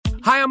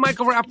Hi, I'm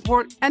Michael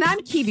Rappaport. And I'm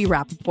Kibi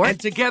Rappaport. And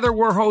together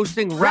we're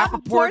hosting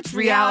Rappaport's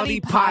Reality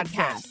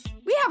Podcast.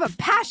 We have a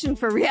passion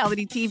for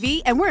reality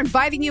TV, and we're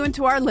inviting you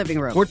into our living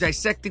room. We're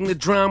dissecting the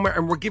drama,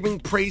 and we're giving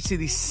praise to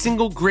the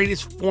single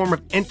greatest form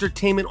of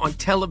entertainment on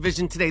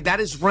television today.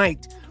 That is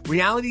right.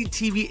 Reality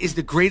TV is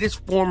the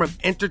greatest form of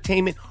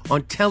entertainment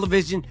on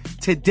television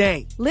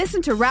today.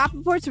 Listen to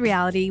Rappaport's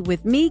Reality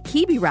with me,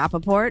 Kibi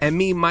Rappaport. And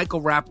me,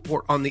 Michael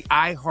Rappaport, on the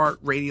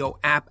iHeartRadio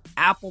app,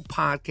 Apple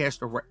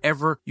Podcast, or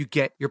wherever you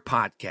get your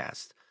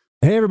podcast.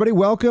 Hey, everybody.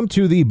 Welcome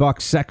to the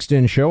Buck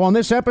Sexton Show. On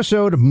this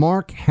episode,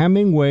 Mark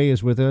Hemingway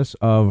is with us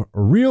of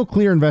Real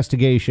Clear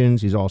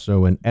Investigations. He's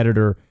also an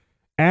editor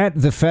at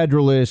The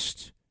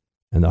Federalist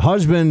and the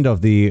husband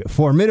of the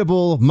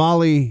formidable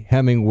Molly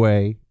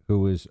Hemingway,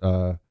 who is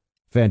a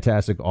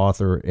fantastic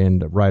author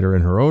and writer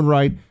in her own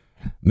right.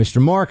 Mr.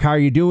 Mark, how are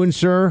you doing,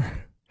 sir?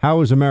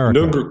 How is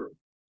America?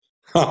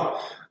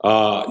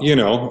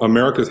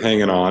 America's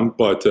hanging on,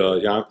 but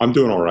yeah, I'm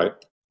doing all right.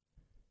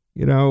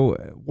 You know,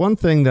 one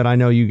thing that I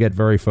know you get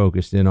very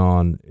focused in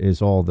on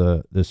is all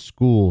the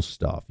school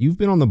stuff. You've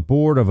been on the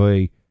board of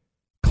a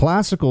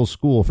classical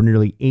school for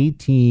nearly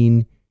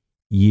 18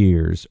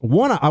 years.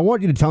 One, I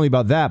want you to tell me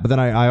about that, but then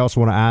I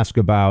also want to ask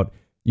about,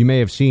 you may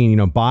have seen,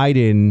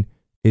 Biden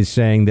is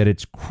saying that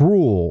it's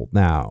cruel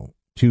now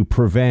to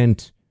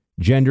prevent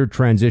gender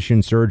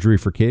transition surgery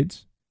for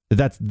kids.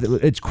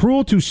 It's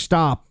cruel to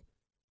stop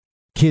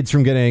kids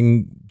from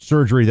getting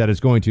surgery that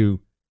is going to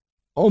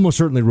almost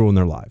certainly ruin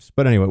their lives.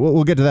 But anyway,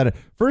 we'll get to that.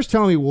 First,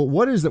 tell me,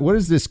 what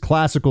is this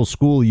classical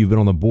school you've been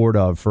on the board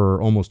of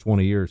for almost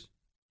 20 years?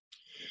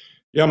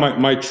 Yeah,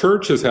 my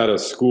church has had a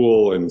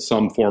school in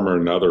some form or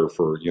another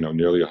for,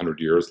 nearly 100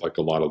 years, like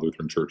a lot of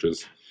Lutheran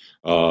churches.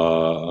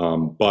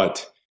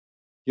 But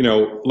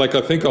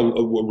I think a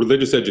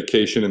religious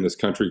education in this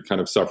country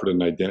kind of suffered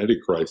an identity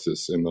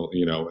crisis in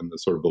the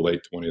sort of the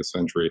late 20th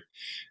century.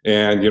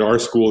 And, our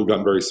school had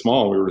gotten very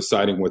small. And we were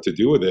deciding what to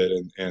do with it.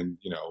 And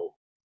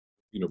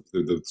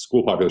the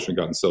school population had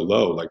gotten so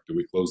low, like, do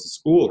we close the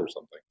school or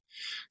something?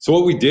 So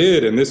what we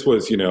did, and this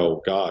was,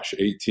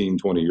 18,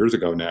 20 years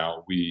ago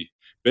now, we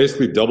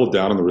basically doubled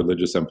down on the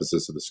religious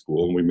emphasis of the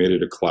school, and we made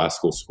it a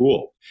classical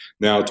school.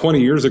 Now,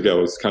 20 years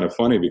ago, it's kind of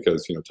funny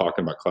because,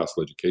 talking about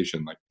classical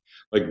education,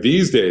 like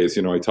these days,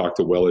 I talk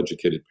to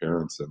well-educated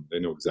parents and they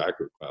know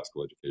exactly what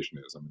classical education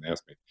is. I mean, they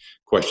ask me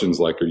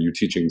questions like, are you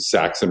teaching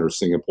Saxon or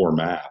Singapore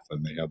math?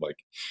 And they have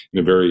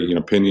very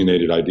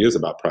opinionated ideas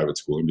about private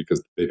schooling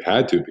because they've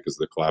had to because of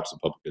the collapse of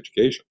public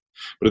education.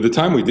 But at the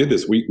time we did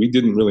this, we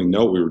didn't really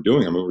know what we were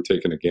doing. I mean, we were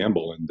taking a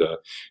gamble. And,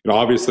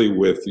 obviously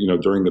with,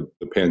 during the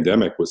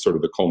pandemic was sort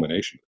of the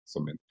culmination of this.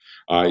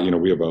 I mean,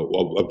 we have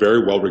a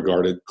very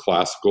well-regarded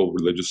classical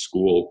religious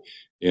school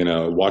in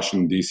a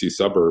Washington, D.C.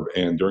 suburb.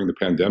 And during the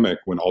pandemic,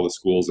 when all the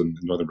schools in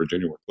Northern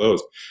Virginia were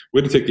closed,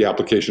 we had to take the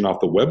application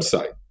off the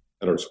website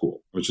at our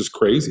school, which is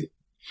crazy.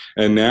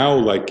 And now,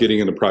 getting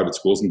into private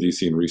schools in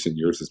D.C. in recent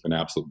years has been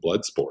absolute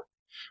blood sport,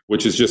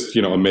 which is just,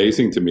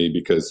 amazing to me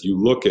because you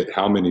look at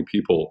how many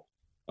people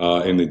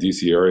in the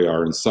D.C. area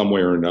are in some way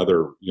or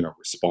another,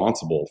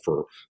 responsible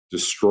for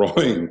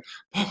destroying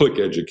public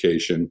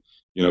education,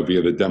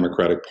 via the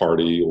Democratic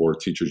Party or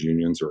teachers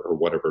unions or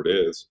whatever it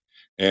is.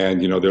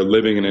 And, they're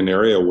living in an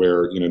area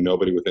where,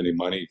 nobody with any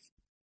money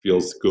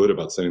feels good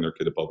about sending their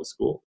kid to public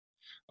school.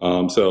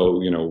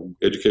 So,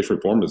 education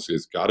reform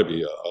has got to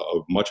be a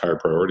much higher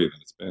priority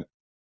than it's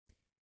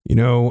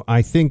been.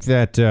 I think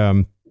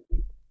that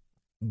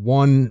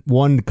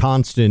one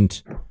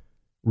constant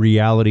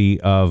reality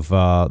of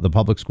the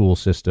public school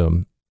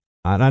system,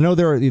 and I know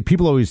there are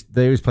people always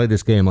play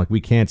this game like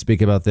we can't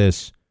speak about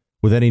this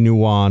with any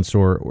nuance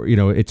or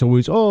it's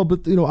always,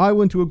 I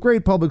went to a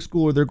great public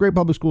school or there are great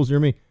public schools near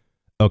me.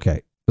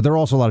 Okay. But there are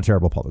also a lot of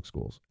terrible public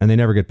schools and they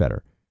never get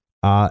better.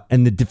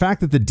 And the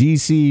fact that the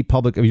D.C.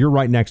 public, you're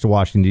right next to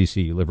Washington,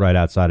 D.C. You live right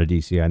outside of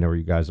D.C. I know where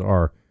you guys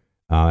are.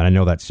 And I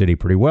know that city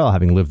pretty well,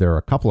 having lived there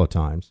a couple of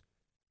times.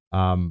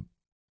 Don't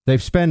they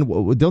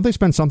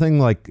spend something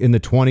like in the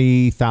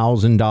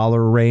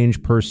 $20,000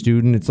 range per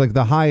student? It's like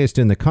the highest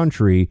in the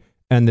country.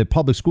 And the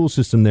public school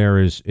system there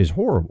is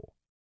horrible.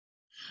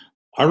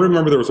 I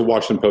remember there was a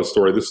Washington Post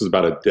story. This was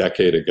about a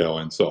decade ago,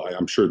 and so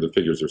I'm sure the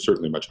figures are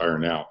certainly much higher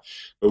now.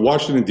 But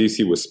Washington,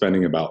 D.C. was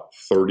spending about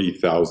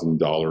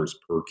 $30,000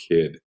 per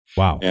kid.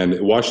 Wow. And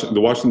the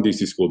Washington,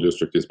 D.C. school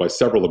district is, by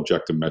several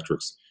objective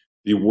metrics,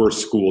 the worst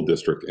school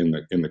district in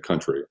the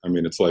country. I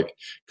mean, it's like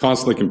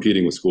constantly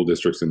competing with school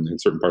districts in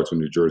certain parts of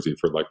New Jersey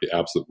for the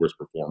absolute worst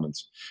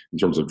performance in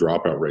terms of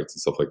dropout rates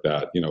and stuff like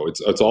that.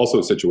 It's also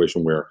a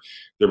situation where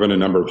there have been a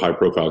number of high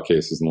profile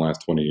cases in the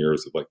last 20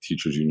 years of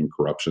teachers union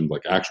corruption,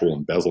 actual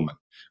embezzlement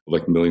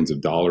of millions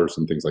of dollars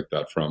and things like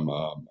that from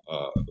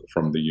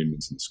the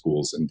unions and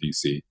schools in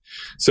DC.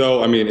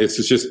 So, I mean,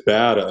 it's just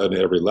bad at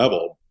every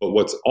level. But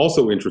what's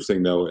also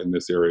interesting, though, in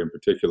this area in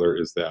particular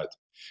is that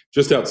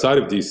just outside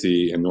of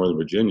D.C. and Northern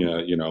Virginia,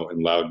 in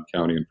Loudoun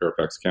County and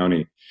Fairfax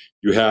County,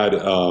 you had,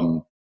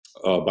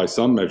 by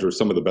some measures,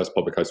 some of the best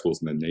public high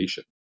schools in the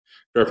nation.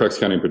 Fairfax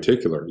County in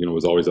particular,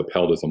 was always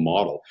upheld as a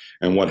model.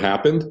 And what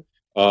happened?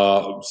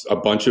 a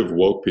bunch of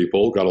woke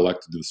people got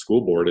elected to the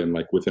school board, and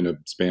like within a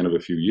span of a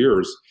few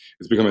years,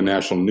 it's become a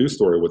national news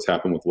story what's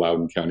happened with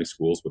Loudoun County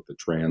schools with the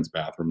trans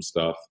bathroom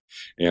stuff.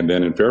 And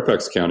then in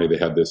Fairfax County, they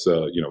had this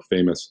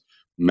famous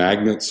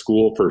magnet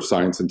school for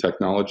science and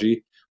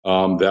technology.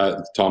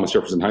 That Thomas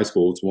Jefferson High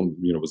School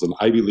was an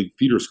Ivy League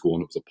feeder school,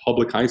 and it was a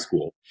public high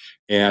school.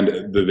 And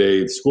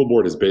the school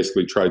board has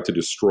basically tried to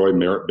destroy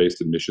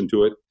merit-based admission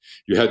to it.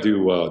 You had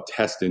to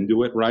test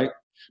into it, right?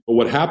 But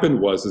what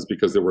happened is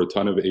because there were a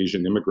ton of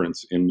Asian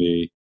immigrants in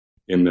the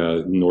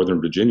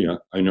Northern Virginia.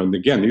 I know, and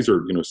again, these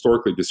are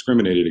historically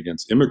discriminated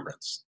against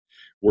immigrants.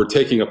 Were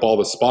taking up all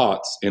the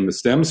spots in the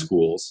STEM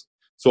schools.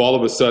 So all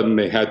of a sudden,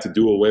 they had to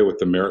do away with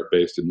the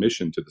merit-based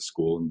admission to the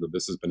school, and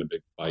this has been a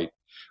big fight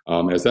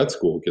as that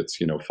school gets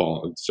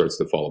starts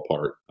to fall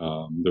apart.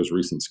 There's a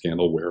recent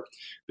scandal where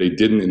they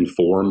didn't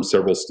inform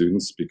several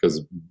students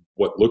because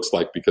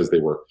they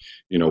were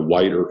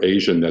white or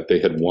Asian, that they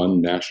had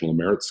won national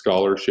merit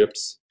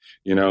scholarships.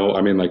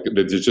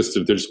 They're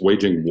just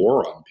waging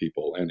war on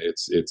people, and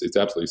it's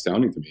absolutely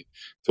astounding to me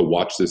to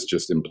watch this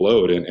just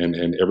implode,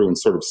 and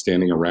everyone's sort of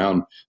standing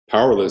around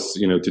powerless,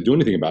 to do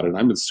anything about it. And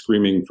I've been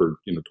screaming for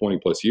 20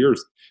 plus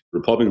years,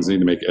 Republicans need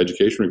to make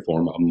education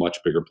reform a much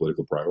bigger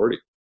political priority.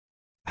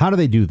 How do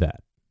they do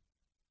that?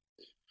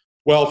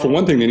 Well, for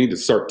one thing, they need to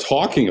start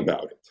talking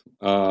about it.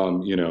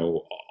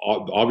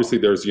 Obviously,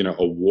 there's a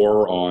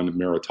war on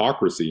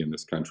meritocracy in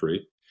this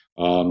country.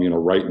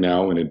 Right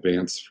now, in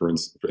advance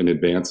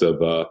of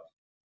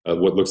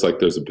what looks like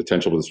there's a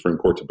potential for the Supreme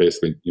Court to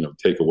basically,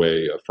 take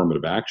away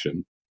affirmative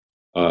action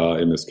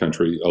in this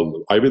country.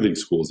 Ivy League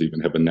schools even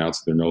have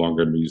announced they're no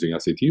longer going to be using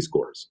SAT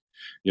scores.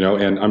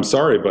 And I'm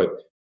sorry, but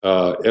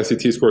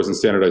SAT scores and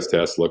standardized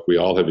tests, look, we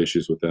all have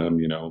issues with them.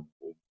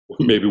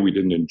 Maybe we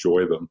didn't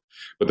enjoy them,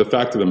 but the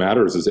fact of the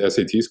matter is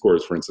SAT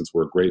scores, for instance,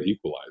 were a great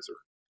equalizer.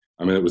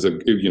 I mean, it was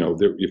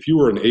if you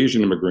were an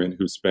Asian immigrant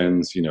who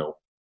spends,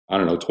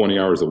 20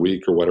 hours a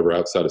week or whatever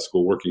outside of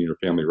school working in your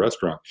family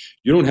restaurant,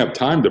 you don't have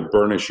time to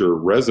burnish your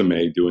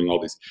resume doing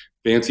all these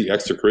fancy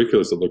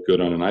extracurriculars that look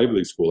good on an Ivy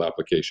League school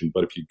application.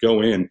 But if you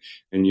go in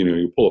and,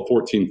 you pull a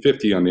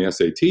 1450 on the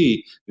SAT,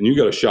 then you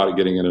got a shot at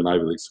getting in an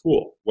Ivy League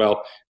school.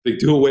 Well, they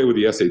do away with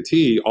the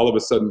SAT. All of a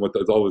sudden,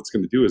 all it's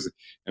going to do is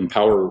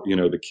empower,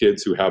 the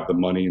kids who have the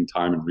money and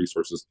time and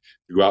resources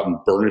to go out and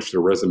burnish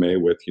their resume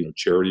with,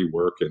 charity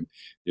work and,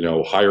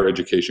 higher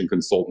education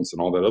consultants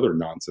and all that other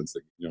nonsense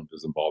that,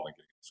 is involved in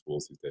getting into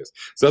schools these days.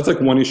 So that's like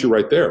one issue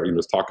right there.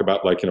 Just talk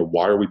about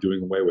why are we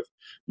doing away with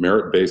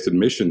merit-based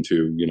admission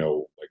to,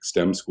 like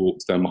STEM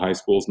high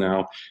schools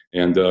now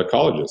and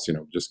colleges,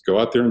 just go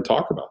out there and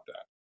talk about that.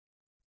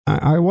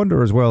 I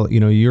wonder as well,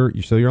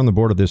 you're on the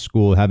board of this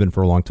school, have been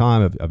for a long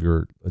time,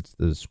 it's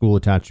the school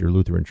attached to your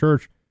Lutheran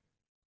church.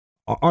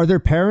 Are there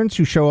parents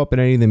who show up at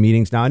any of the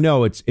meetings? Now, I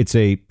know it's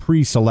a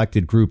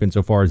pre-selected group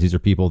insofar as these are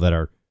people that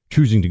are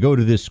choosing to go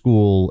to this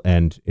school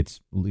and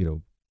it's,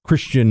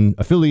 Christian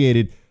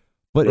affiliated,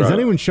 but right. Is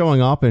anyone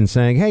showing up and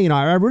saying, hey,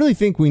 I really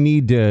think we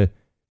need to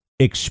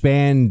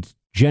expand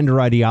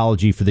gender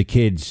ideology for the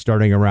kids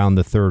starting around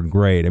the third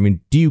grade? I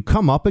mean, do you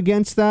come up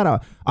against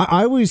that?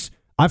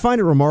 I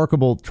find it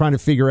remarkable trying to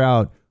figure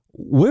out,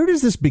 where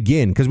does this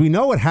begin? Because we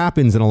know what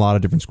happens in a lot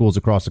of different schools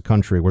across the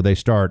country where they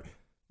start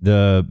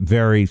the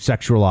very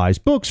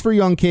sexualized books for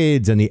young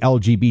kids and the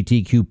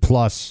LGBTQ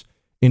plus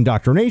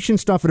indoctrination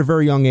stuff at a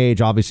very young age.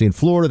 Obviously in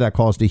Florida, that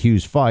caused a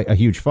huge fight.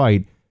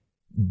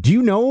 Do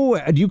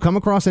you come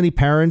across any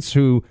parents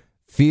who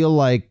feel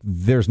like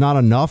there's not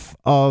enough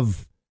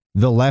of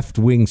the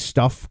left-wing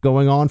stuff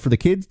going on for the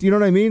kids? Do you know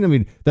what I mean? I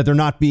mean, that they're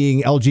not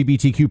being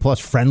LGBTQ plus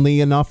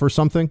friendly enough or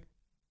something?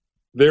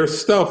 There's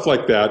stuff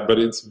like that, but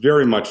it's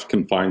very much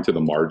confined to the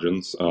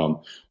margins.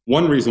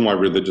 One reason why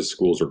religious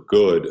schools are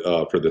good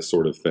for this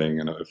sort of thing,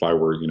 and if I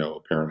were, a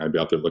parent, I'd be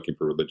out there looking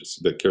for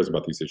that cares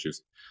about these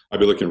issues. I'd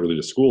be looking at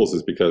religious schools,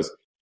 is because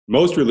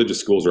most religious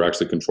schools are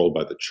actually controlled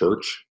by the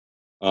church.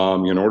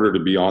 In order to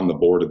be on the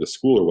board of the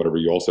school or whatever,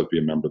 you also have to be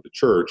a member of the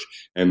church,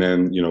 and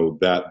then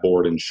that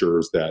board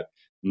ensures that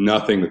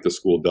nothing that the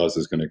school does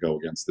is going to go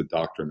against the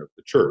doctrine of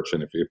the church.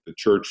 And if the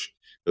church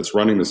that's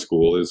running the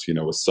school is,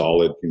 a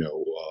solid,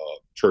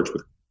 church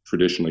with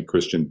traditionally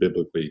Christian,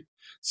 biblically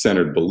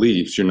centered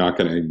beliefs, you're not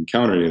going to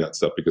encounter any of that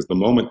stuff, because the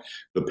moment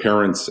the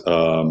parents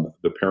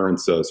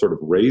sort of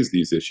raise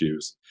these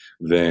issues,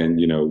 then,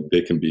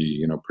 they can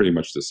be, pretty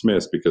much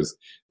dismissed, because,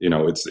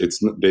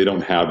 they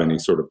don't have any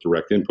sort of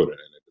direct input in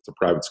it. It's a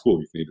private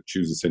school. You can either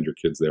choose to send your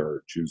kids there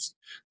or choose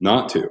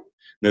not to.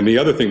 Then the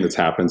other thing that's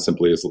happened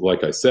simply is,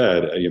 like I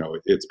said,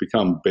 it's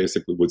become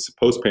basically, with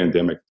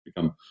post-pandemic,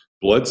 become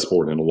blood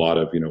sport in a lot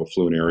of,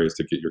 affluent areas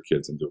to get your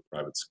kids into a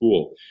private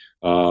school.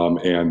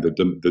 And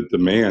the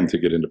demand to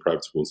get into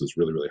private schools is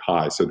really, really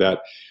high. So that,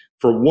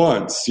 for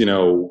once,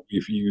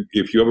 if you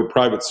have a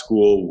private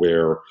school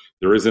where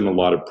there isn't a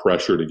lot of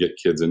pressure to get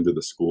kids into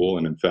the school,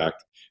 and in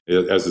fact,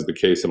 as is the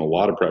case in a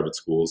lot of private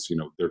schools,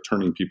 they're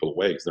turning people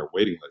away because they're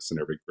waiting lists in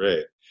every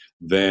grade,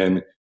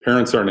 then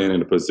parents aren't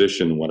in a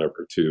position,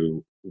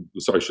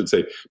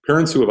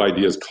 parents who have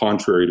ideas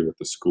contrary to what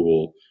the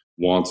school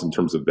wants in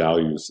terms of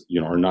values,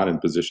 are not in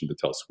position to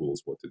tell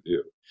schools what to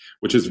do,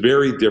 which is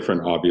very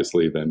different,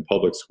 obviously, than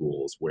public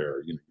schools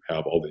where you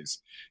have all these,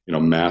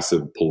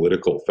 massive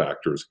political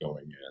factors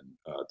going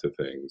in to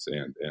things,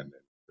 and it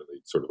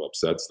really sort of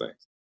upsets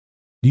things.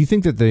 Do you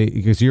think that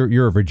because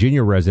you're a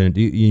Virginia resident,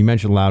 you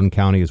mentioned Loudoun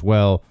County as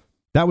well,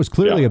 that was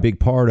clearly a big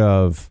part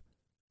of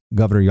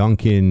Governor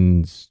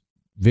Youngkin's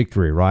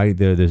victory, right?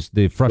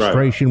 The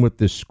frustration with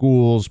the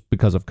schools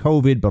because of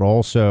COVID, but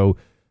also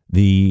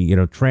the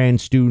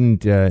trans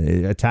student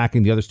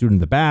attacking the other student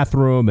in the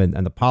bathroom,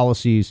 and the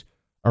policies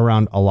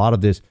around a lot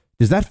of this.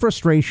 Does that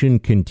frustration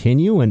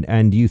continue?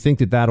 And do you think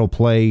that that'll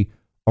play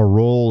a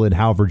role in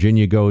how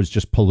Virginia goes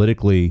just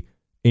politically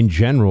in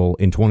general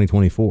in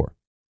 2024?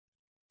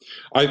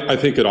 I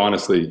think it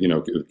honestly,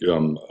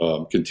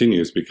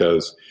 continues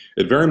because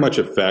it very much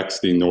affects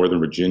the Northern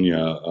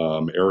Virginia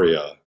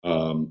area,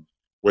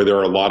 where there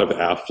are a lot of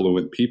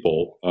affluent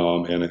people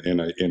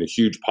and a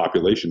huge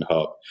population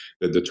hub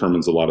that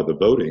determines a lot of the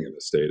voting in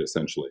the state,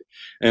 essentially.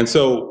 And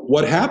so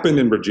what happened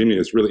in Virginia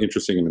is really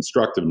interesting and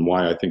instructive, and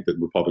why I think that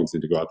Republicans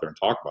need to go out there and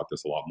talk about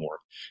this a lot more,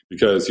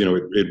 because,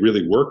 it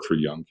really worked for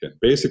Youngkin.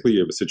 Basically, you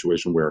have a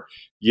situation where,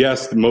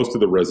 yes, most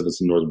of the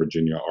residents in Northern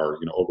Virginia are,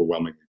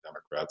 overwhelmingly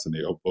Democrats, and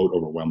they vote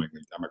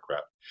overwhelmingly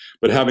Democrat.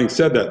 But having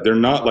said that, they're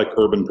not like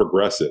urban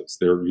progressives.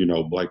 They're,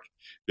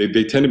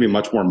 they tend to be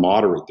much more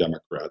moderate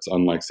Democrats,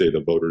 unlike, say,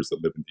 the voters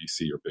that live in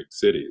D.C. or big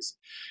cities.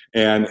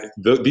 And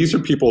these are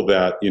people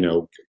that,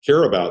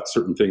 care about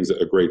certain things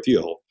a great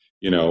deal,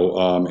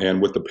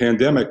 and with the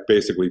pandemic,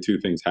 basically two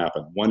things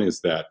happened. One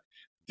is that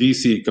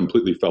D.C.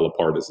 completely fell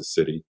apart as a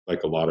city,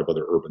 like a lot of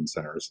other urban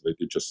centers. It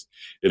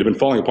had been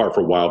falling apart for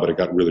a while, but it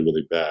got really,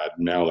 really bad.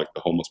 Now, like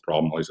the homeless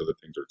problem, all these other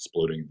things are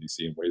exploding in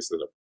D.C. in ways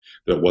that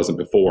it wasn't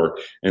before.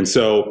 And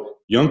so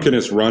Youngkin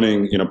is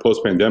running,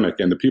 post-pandemic,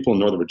 and the people in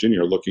Northern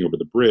Virginia are looking over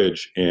the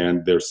bridge,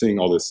 and they're seeing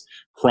all this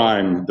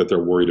crime that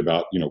they're worried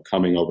about,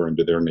 coming over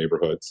into their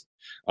neighborhoods.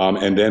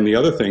 And then the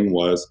other thing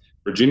was,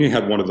 Virginia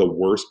had one of the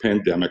worst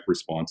pandemic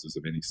responses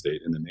of any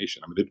state in the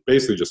nation. I mean, they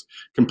basically just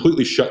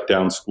completely shut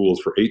down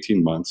schools for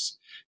 18 months,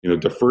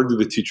 deferred to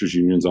the teachers'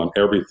 unions on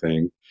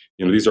everything.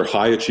 These are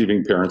high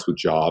achieving parents with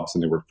jobs,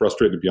 and they were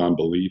frustrated beyond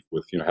belief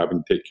with,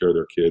 having to take care of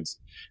their kids,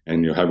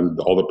 and, having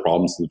all the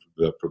problems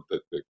that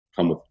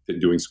come with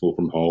doing school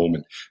from home,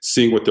 and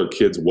seeing what their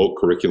kids' woke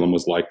curriculum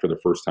was like for the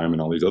first time,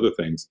 and all these other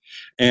things.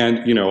 And,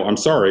 I'm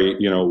sorry,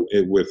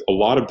 with a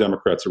lot of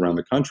Democrats around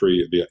the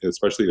country,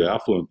 especially the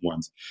affluent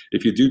ones,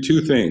 if you do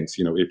two things,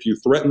 if you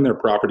threaten their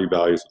property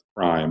values with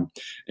crime,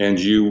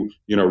 and you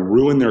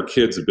ruin their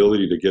kids'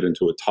 ability to get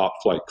into a top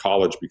flight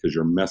college because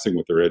you're messing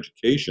with their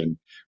education,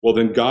 well,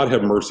 then God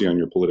have mercy on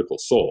your political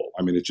soul.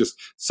 I mean, it's just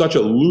such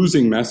a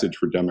losing message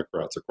for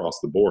Democrats across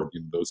the board,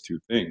 those two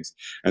things.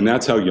 And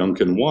that's how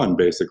Youngkin won,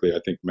 basically, I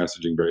think,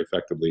 messaging very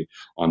effectively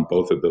on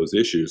both of those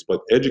issues.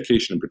 But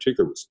education in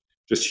particular was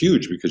just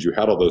huge because you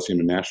had all those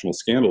national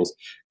scandals.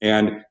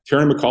 And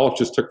Terry McAuliffe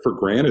just took for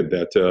granted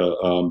that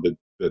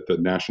that the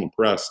national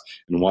press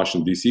in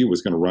Washington, D.C.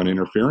 was going to run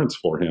interference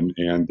for him.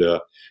 And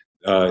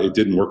it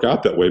didn't work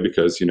out that way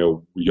because,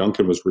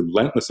 Youngkin was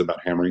relentless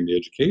about hammering the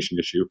education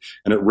issue,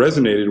 and it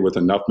resonated with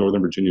enough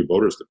Northern Virginia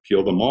voters to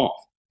peel them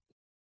off.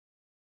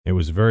 It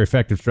was a very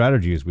effective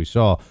strategy, as we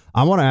saw.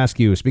 I want to ask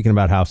you, speaking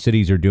about how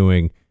cities are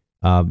doing,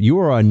 you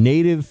are a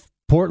native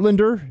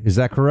Portlander, is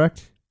that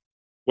correct?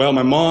 Well,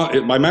 I'm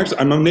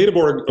a native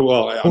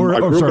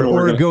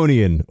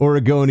Oregonian.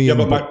 Yeah,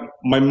 but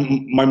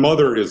my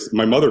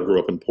mother grew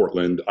up in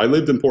Portland. I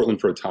lived in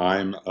Portland for a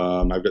time.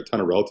 I've got a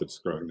ton of relatives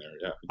growing there.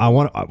 Yeah.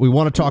 We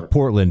want to talk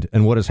Portland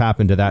and what has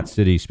happened to that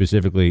city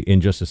specifically in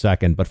just a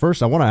second. But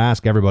first, I want to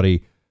ask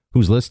everybody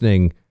who's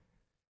listening,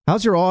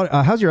 how's your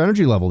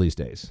energy level these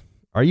days?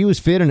 Are you as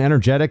fit and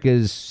energetic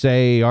as,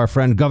 say, our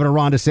friend Governor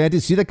Ron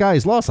DeSantis? See that guy?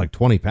 He's lost like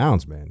 20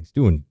 pounds, man. He's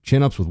doing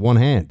chin-ups with one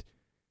hand.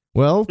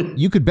 Well,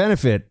 you could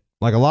benefit,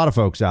 like a lot of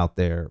folks out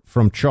there,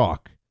 from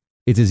Chalk.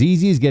 It's as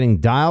easy as getting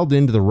dialed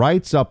into the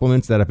right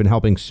supplements that have been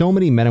helping so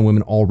many men and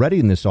women already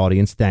in this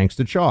audience, thanks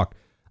to Chalk.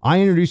 I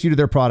introduced you to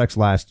their products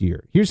last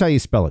year. Here's how you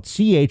spell it,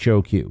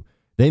 CHOQ.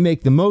 They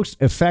make the most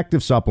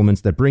effective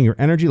supplements that bring your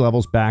energy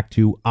levels back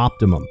to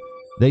optimum.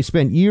 They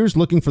spent years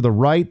looking for the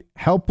right,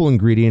 helpful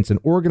ingredients and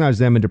organized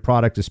them into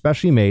products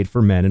especially made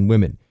for men and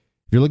women.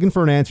 If you're looking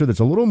for an answer that's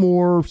a little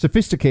more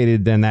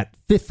sophisticated than that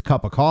fifth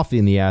cup of coffee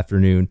in the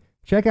afternoon,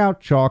 check out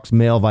Chalk's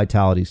Male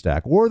Vitality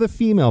Stack or the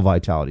Female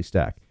Vitality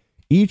Stack.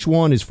 Each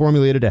one is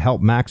formulated to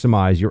help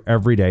maximize your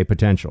everyday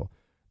potential.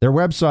 Their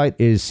website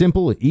is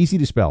simple and easy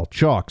to spell,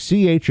 Chalk,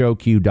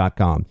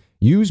 CHOQ.com.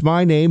 Use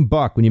my name,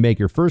 Buck, when you make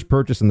your first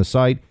purchase on the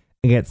site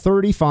and get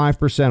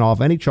 35%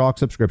 off any Chalk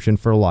subscription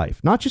for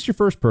life. Not just your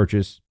first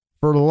purchase,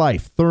 for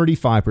life,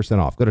 35%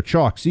 off. Go to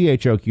Chalk,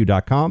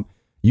 CHOQ.com.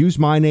 Use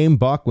my name,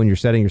 Buck, when you're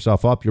setting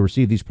yourself up. You'll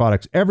receive these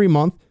products every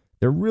month.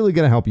 They're really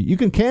going to help you. You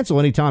can cancel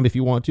anytime if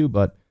you want to,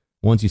 but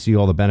once you see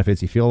all the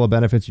benefits, you feel all the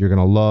benefits, you're going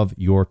to love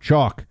your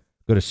Chalk.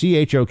 Go to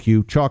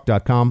CHOQ,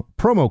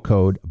 promo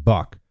code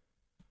BUCK.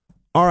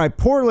 All right,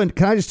 Portland,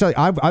 can I just tell you,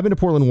 I've been to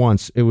Portland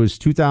once. It was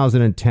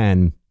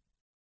 2010.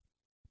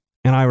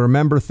 And I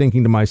remember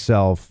thinking to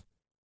myself,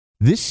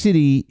 this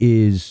city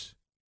is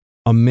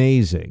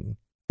amazing.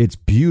 It's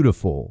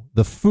beautiful.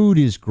 The food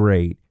is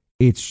great.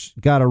 It's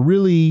got a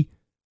really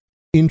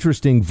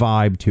interesting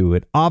vibe to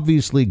it.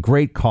 Obviously,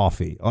 great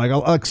coffee.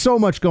 Like so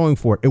much going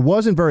for it. It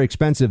wasn't very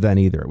expensive then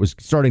either. It was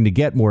starting to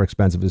get more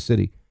expensive as a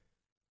city.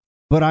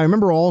 But I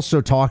remember also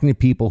talking to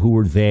people who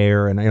were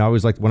there, and I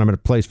always like when I'm at a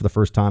place for the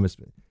first time,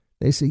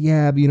 they say,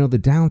 "Yeah, but, the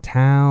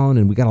downtown,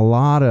 and we got a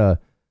lot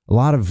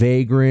of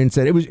vagrants."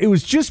 And it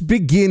was just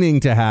beginning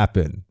to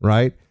happen,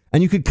 right?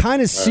 And you could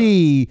kind of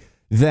see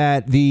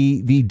that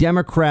the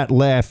Democrat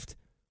left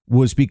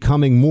was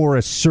becoming more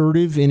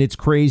assertive in its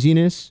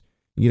craziness,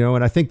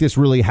 and I think this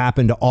really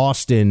happened to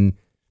Austin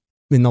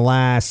in the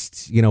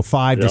last,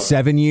 5 to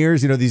 7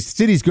 years. These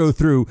cities go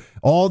through,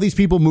 all these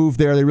people move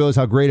there, they realize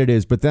how great it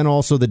is, but then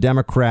also the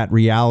Democrat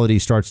reality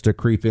starts to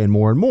creep in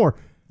more and more.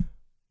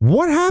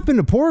 What happened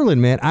to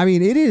Portland, man? I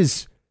mean, it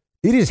is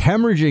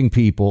hemorrhaging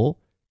people.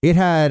 It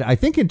had, I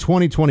think in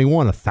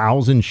 2021,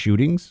 1,000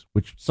 shootings,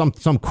 which some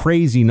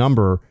crazy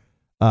number,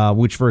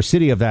 which for a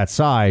city of that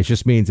size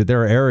just means that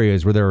there are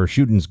areas where there are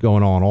shootings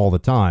going on all the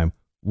time.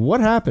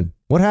 What happened?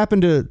 What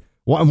happened to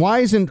why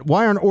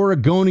aren't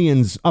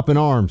Oregonians up in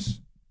arms?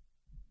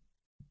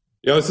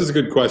 Yeah, this is a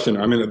good question.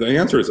 I mean, the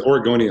answer is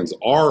Oregonians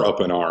are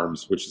up in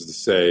arms, which is to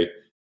say,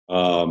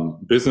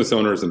 business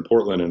owners in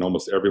Portland and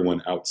almost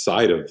everyone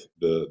outside of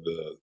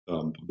the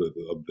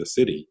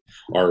city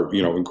are,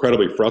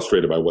 incredibly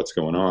frustrated by what's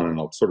going on, and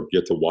I'll sort of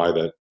get to why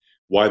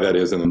that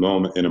is in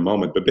a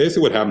moment. But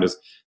basically, what happened is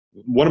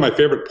one of my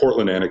favorite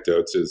Portland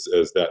anecdotes is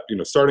that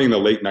starting in the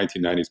late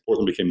 1990s,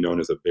 Portland became known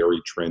as a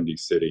very trendy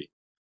city,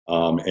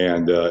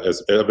 and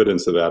as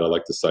evidence of that, I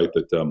like to cite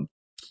that.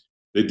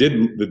 They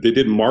did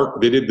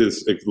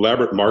this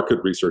elaborate market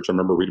research. I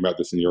remember reading about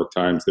this in the New York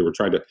Times. They were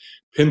trying to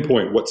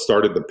pinpoint what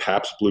started the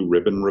Pabst Blue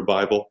Ribbon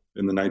revival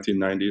in the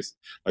 1990s.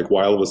 Like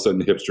why all of a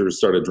sudden hipsters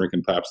started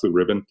drinking Pabst Blue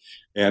Ribbon.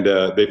 And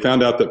they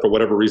found out that for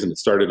whatever reason, it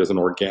started as an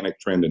organic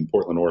trend in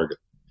Portland, Oregon.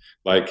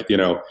 Like,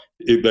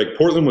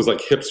 Portland was like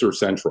hipster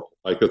central.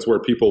 Like that's where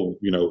people,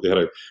 they had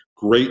a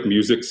great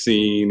music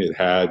scene. It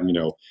had,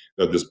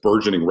 this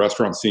burgeoning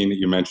restaurant scene that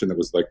you mentioned that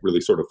was like really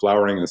sort of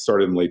flowering, and it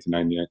started in the late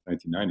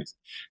 1990s. And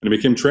it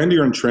became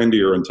trendier and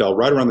trendier until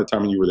right around the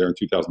time when you were there in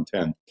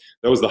 2010.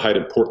 That was the height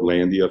of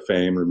Portlandia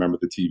fame. Remember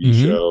the TV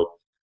show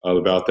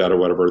about that or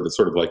whatever, that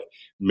sort of like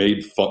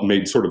made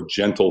sort of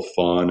gentle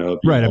fun of.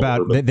 Right,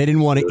 about they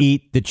didn't want to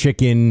eat the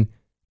chicken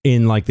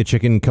in like the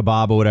chicken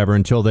kebab or whatever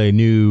until they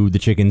knew the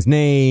chicken's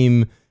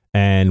name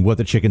and what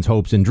the chicken's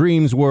hopes and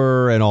dreams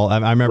were and all.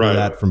 I remember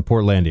that from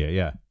Portlandia.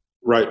 Yeah.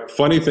 Right.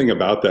 Funny thing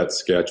about that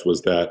sketch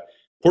was that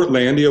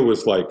Portlandia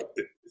was like,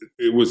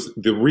 it was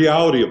the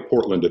reality of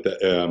Portland at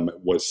the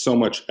was so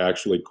much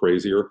actually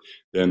crazier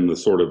than the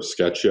sort of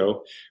sketch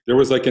show. There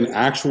was like there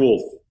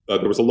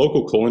was a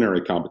local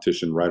culinary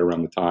competition right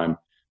around the time.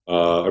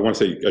 I want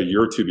to say a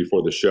year or two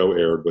before the show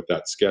aired, with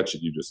that sketch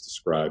that you just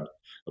described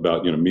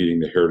about, meeting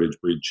the heritage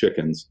breed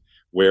chickens,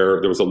 where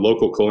there was a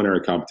local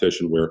culinary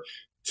competition where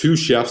two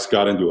chefs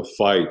got into a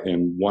fight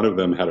and one of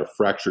them had a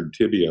fractured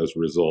tibia as a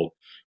result,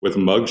 with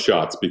mug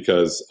shots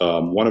because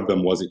one of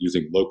them wasn't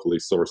using locally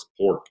sourced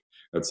pork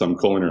at some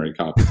culinary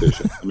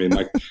competition. I mean,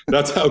 like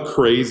that's how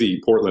crazy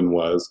Portland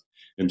was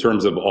in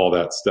terms of all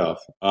that stuff.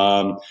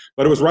 But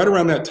it was right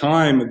around that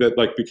time that,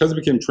 like, because it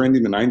became trendy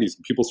in the 90s,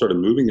 people started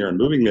moving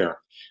there.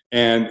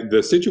 And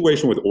the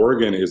situation with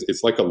Oregon is,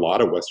 it's like a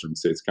lot of Western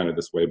states kind of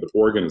this way, but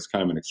Oregon is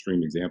kind of an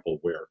extreme example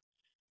where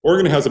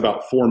Oregon has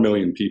about 4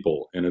 million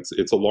people, and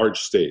it's a large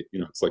state.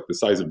 It's like the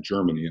size of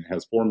Germany, and it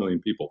has 4 million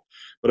people.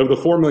 But of the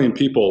 4 million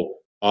people,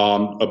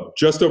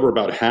 just over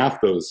about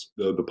half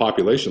the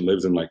population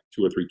lives in like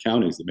 2 or 3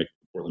 counties that make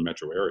the Portland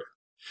metro area.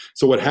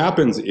 So what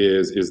happens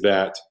is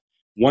that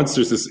once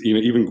there's this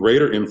even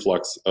greater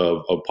influx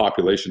of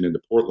population into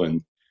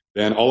Portland,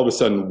 then all of a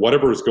sudden,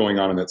 whatever is going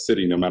on in that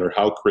city, no matter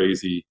how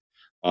crazy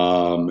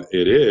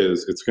it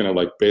is, it's going to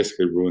like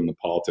basically ruin the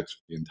politics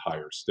for the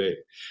entire state.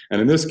 And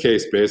in this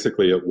case,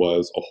 basically, it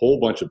was a whole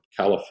bunch of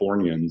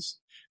Californians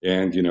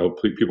and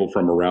people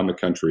from around the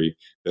country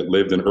that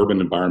lived in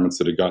urban environments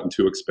that had gotten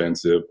too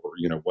expensive, or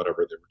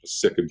whatever, they were just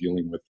sick of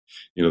dealing with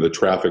the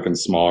traffic and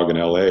smog in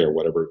LA or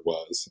whatever it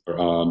was,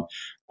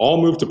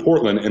 all moved to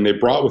Portland, and they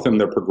brought with them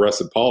their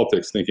progressive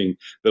politics, thinking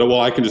that,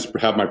 well, I can just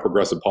have my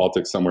progressive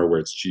politics somewhere where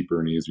it's cheaper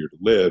and easier to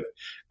live.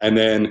 And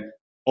then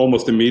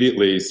almost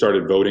immediately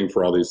started voting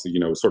for all these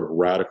sort of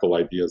radical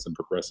ideas and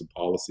progressive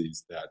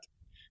policies that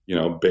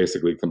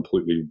basically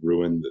completely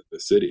ruined the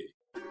city.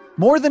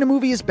 More Than a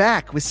Movie is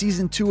back with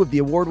season 2 of the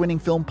award-winning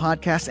film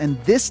podcast,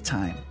 and this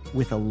time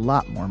with a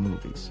lot more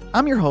movies.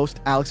 I'm your host,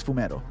 Alex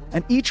Fumero,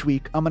 and each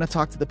week I'm going to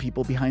talk to the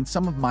people behind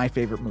some of my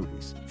favorite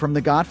movies. From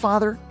The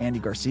Godfather, Andy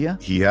Garcia.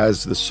 He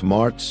has the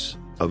smarts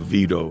of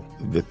Vito,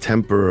 the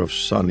temper of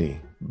Sonny,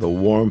 the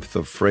warmth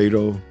of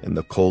Fredo, and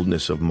the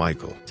coldness of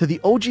Michael. To the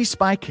OG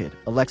Spy Kid,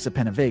 Alexa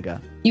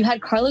Penavega. You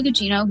had Carla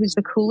Gugino, who's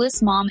the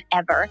coolest mom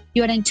ever.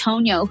 You had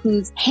Antonio,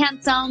 who's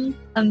handsome,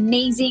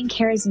 amazing,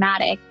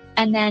 charismatic.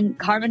 And then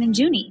Carmen and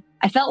Junie.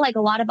 I felt like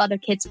a lot of other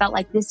kids felt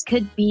like this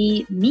could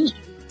be me.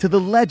 To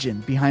the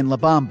legend behind La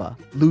Bamba,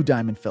 Lou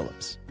Diamond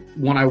Phillips.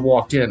 When I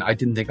walked in, I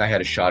didn't think I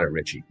had a shot at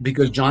Richie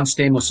because John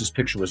Stamos's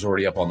picture was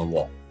already up on the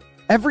wall.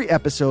 Every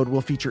episode will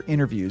feature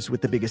interviews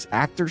with the biggest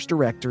actors,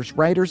 directors,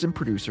 writers, and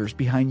producers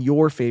behind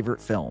your favorite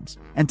films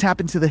and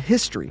tap into the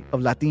history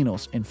of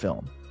Latinos in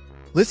film.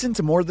 Listen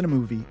to More Than a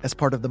Movie as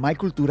part of the My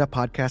Cultura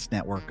podcast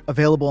network,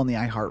 available on the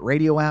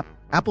iHeartRadio app,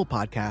 Apple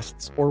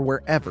Podcasts, or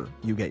wherever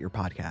you get your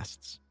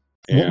podcasts.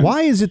 And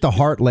why is it the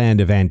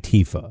heartland of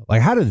Antifa?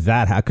 Like, how did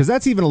that happen? Because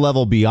that's even a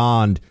level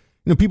beyond,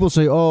 people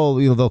say, oh,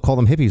 they'll call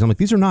them hippies. I'm like,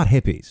 these are not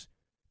hippies.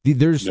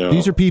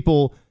 These are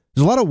people.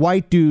 There's a lot of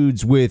white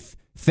dudes with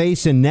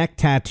face and neck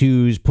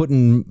tattoos,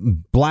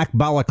 putting black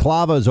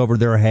balaclavas over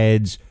their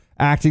heads,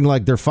 acting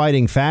like they're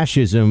fighting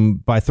fascism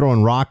by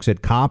throwing rocks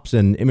at cops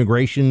and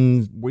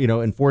immigration,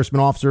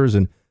 enforcement officers,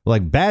 and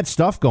like bad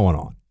stuff going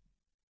on.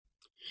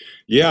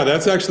 Yeah,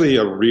 that's actually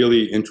a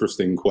really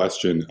interesting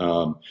question.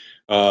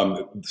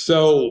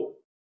 So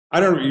I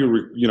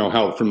don't know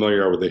how familiar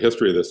you are with the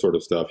history of this sort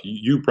of stuff.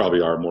 You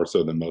probably are more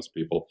so than most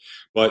people.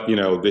 But,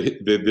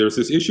 there's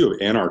this issue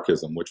of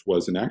anarchism, which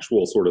was an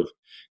actual sort of,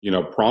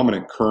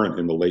 prominent current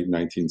in the late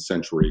 19th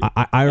century.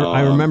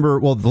 I remember,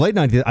 the late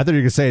 19th, I thought you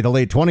were going to say the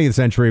late 20th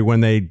century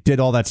when they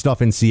did all that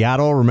stuff in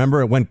Seattle.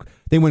 Remember,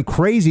 they went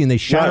crazy and they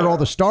shattered all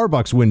the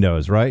Starbucks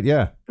windows, right?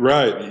 Yeah.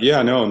 Right.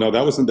 Yeah. No.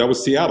 That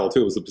was Seattle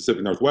too. It was the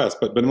Pacific Northwest.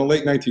 But in the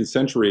late 19th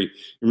century,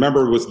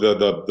 remember, it was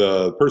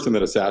the person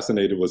that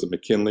assassinated was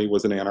McKinley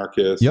was an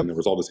anarchist, and there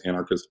was all this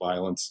anarchist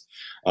violence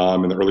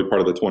in the early part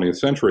of the 20th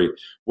century.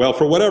 Well,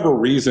 for whatever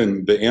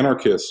reason, the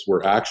anarchists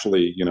were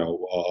actually, there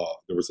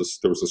was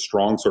a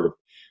strong sort of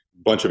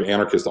bunch of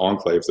anarchist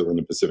enclaves that were in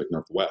the Pacific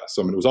Northwest.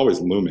 So, it was always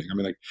looming.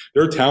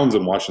 There are towns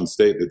in Washington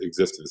State that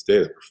exist to this day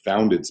that were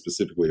founded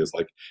specifically as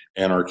like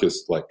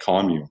anarchist like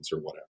communes or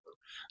whatever.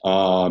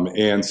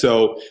 And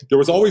so there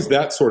was always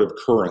that sort of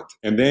current.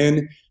 And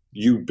then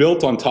you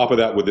built on top of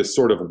that with this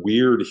sort of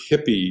weird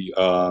hippie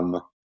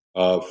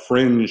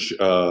fringe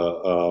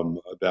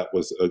that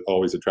was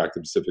always attracted to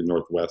the Pacific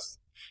Northwest.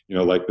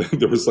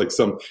 There was like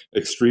some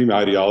extreme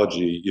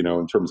ideology,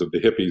 in terms of the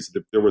hippies.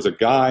 There was a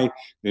guy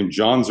named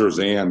John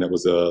Zerzan that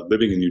was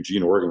living in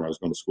Eugene, Oregon, when I was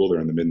going to school there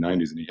in the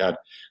mid-'90s, and he had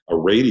a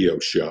radio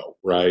show,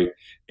 right?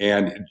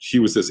 And he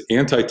was this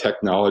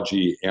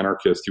anti-technology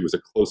anarchist. He was a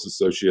close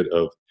associate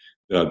of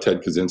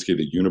Ted Kaczynski,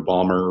 the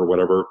Unabomber or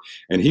whatever.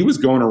 And he was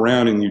going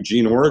around in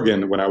Eugene,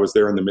 Oregon when I was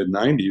there in the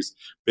mid-'90s,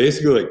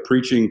 basically like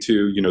preaching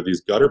to,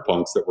 these gutter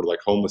punks that were like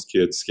homeless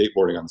kids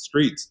skateboarding on the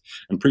streets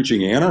and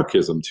preaching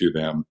anarchism to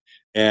them.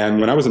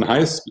 And when I was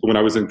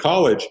in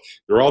college,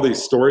 there were all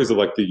these stories of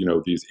like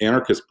these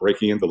anarchists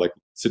breaking into like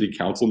city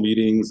council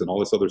meetings and all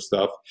this other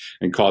stuff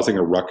and causing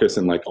a ruckus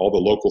and like all the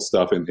local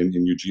stuff in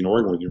Eugene,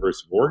 Oregon, where the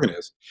University of Oregon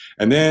is.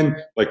 And then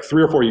like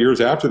 3 or 4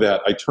 years after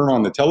that, I turn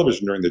on the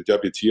television during the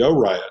WTO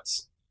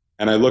riots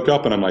and I look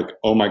up and I'm like,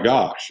 oh my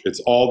gosh, it's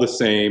all the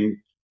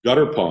same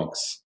gutter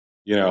punks,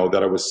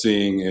 that I was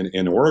seeing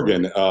in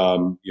Oregon,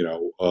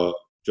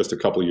 just a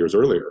couple of years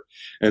earlier.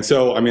 And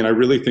so, I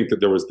really think that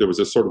there was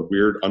this sort of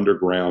weird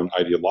underground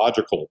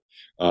ideological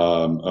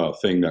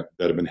thing that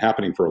had been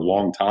happening for a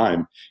long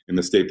time in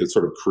the state that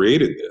sort of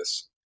created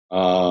this.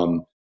 But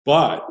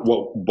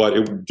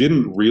it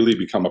didn't really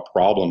become a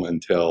problem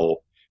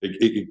until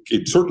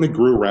it certainly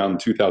grew around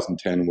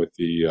 2010 with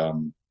the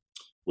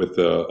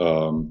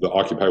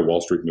Occupy Wall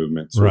Street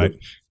movement sort of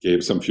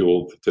gave some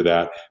fuel to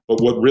that.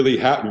 But what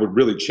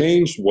really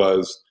changed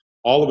was,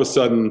 all of a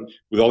sudden,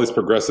 with all these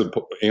progressive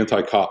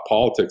anti-cop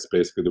politics,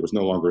 basically, there was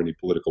no longer any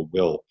political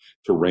will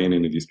to rein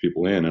any of these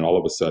people in. And all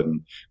of a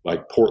sudden,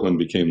 like Portland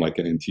became like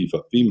an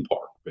Antifa theme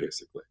park,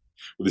 basically,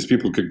 where these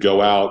people could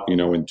go out,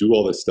 and do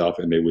all this stuff,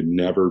 and they would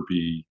never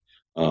be,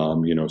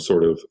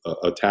 sort of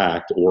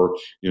attacked, or,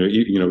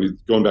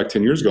 going back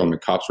 10 years ago, and the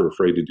cops were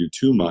afraid to do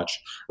too much,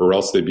 or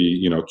else they'd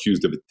be,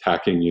 accused of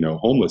attacking,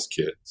 homeless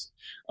kids.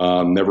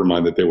 Never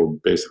mind that they were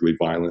basically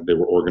violent. They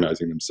were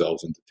organizing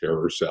themselves into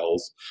terror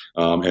cells.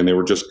 And they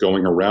were just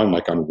going around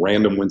like on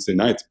random Wednesday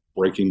nights,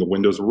 breaking the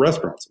windows of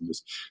restaurants. It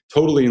was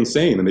totally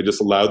insane. And they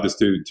just allowed this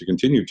to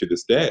continue to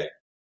this day.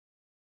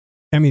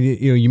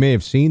 You may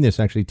have seen this,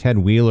 actually. Ted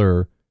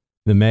Wheeler,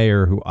 the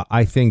mayor, who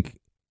I think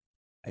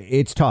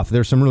it's tough.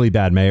 There's some really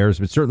bad mayors,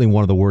 but certainly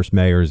one of the worst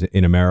mayors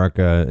in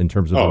America in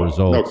terms of the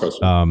results. No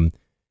question.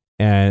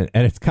 And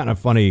it's kind of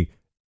funny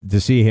to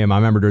see him. I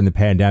remember during the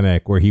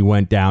pandemic where he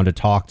went down to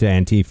talk to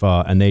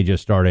Antifa and they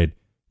just started,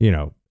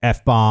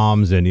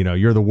 F-bombs and,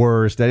 you're the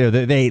worst.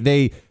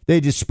 They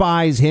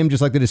despise him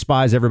just like they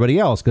despise everybody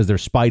else because they're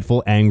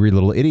spiteful, angry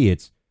little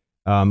idiots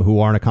who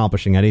aren't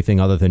accomplishing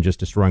anything other than just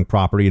destroying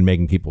property and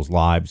making people's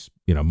lives,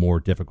 more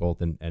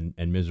difficult and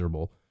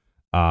miserable,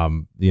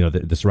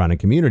 the surrounding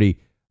community.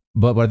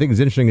 But what I think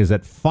is interesting is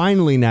that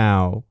finally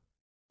now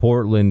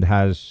Portland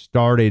has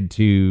started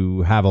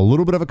to have a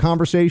little bit of a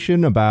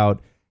conversation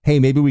about, hey,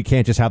 maybe we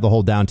can't just have the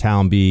whole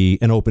downtown be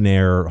an open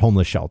air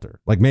homeless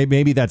shelter. Like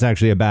maybe that's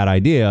actually a bad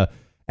idea.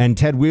 And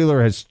Ted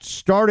Wheeler has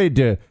started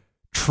to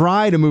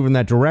try to move in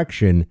that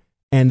direction.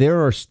 And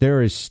there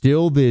is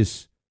still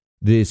this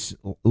this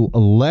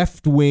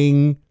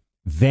left-wing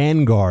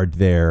vanguard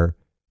there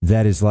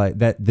that is like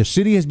that the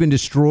city has been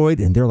destroyed,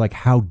 and they're like,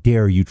 how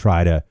dare you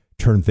try to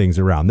turn things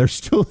around? They're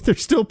still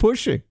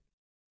pushing.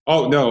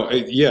 Oh, no.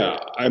 Yeah.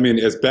 I mean,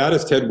 as bad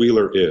as Ted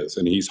Wheeler is,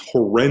 and he's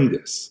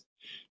horrendous,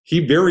 he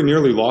very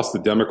nearly lost the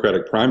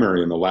Democratic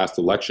primary in the last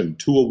election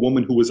to a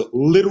woman who was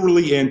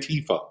literally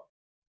Antifa.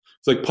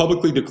 It's like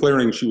publicly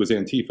declaring she was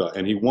Antifa,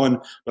 and he won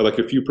by like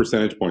a few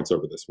percentage points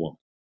over this woman.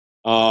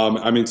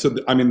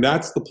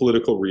 That's the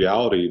political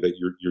reality that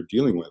you're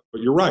dealing with.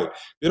 But you're right;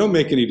 they don't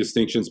make any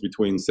distinctions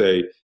between,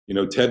 say,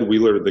 Ted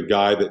Wheeler, the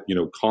guy that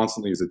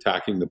constantly is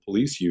attacking the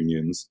police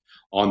unions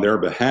on their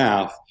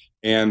behalf,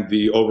 and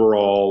the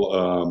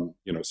overall,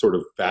 sort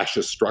of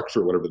fascist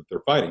structure, whatever that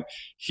they're fighting.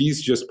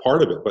 He's just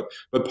part of it.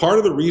 But part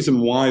of the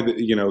reason why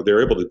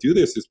they're able to do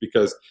this is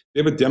because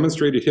they have a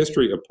demonstrated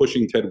history of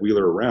pushing Ted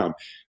Wheeler around.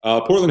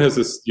 Portland has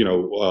this,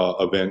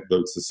 event.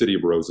 It's the City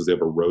of Roses. They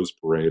have a rose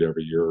parade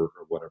every year or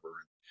whatever.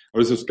 It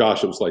was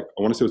like,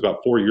 I want to say it was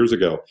about 4 years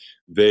ago.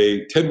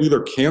 Ted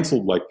Wheeler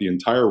canceled like the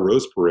entire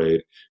rose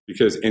parade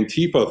because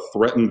Antifa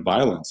threatened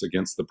violence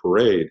against the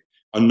parade.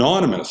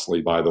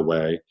 Anonymously, by the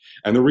way.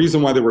 And the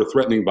reason why they were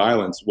threatening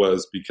violence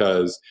was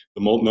because the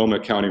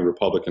Multnomah County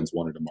Republicans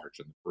wanted to march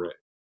in the parade.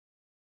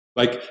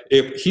 Like,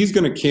 if he's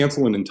going to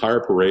cancel an entire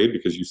parade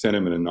because you sent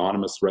him an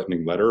anonymous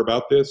threatening letter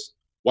about this,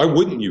 why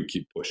wouldn't you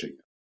keep pushing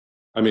it?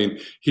 I mean,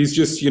 he's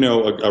just,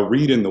 a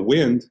reed in the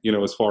wind,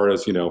 as far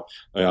as,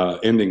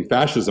 ending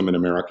fascism in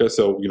America.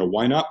 So,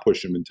 why not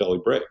push him until he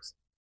breaks?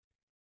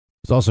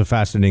 It's also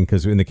fascinating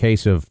because in the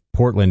case of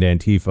Portland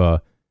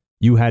Antifa,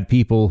 you had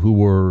people who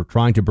were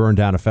trying to burn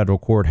down a federal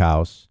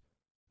courthouse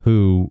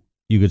who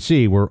you could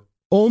see were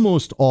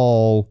almost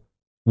all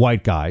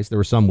white guys. There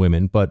were some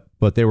women, but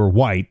they were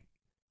white,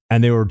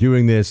 and they were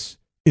doing this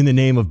in the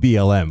name of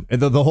BLM. And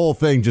the whole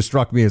thing just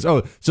struck me as,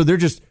 so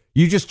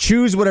you just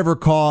choose whatever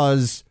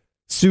cause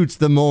suits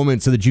the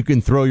moment so that you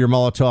can throw your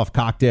Molotov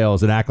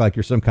cocktails and act like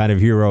you're some kind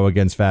of hero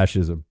against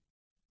fascism.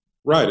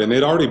 Right, and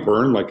they'd already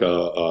burned like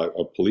a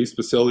police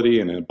facility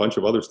and a bunch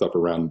of other stuff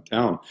around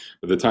town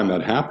by the time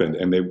that happened,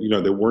 and they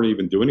weren't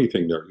even doing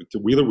anything there.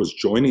 Wheeler was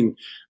joining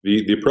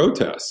the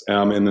protests,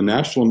 and the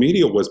national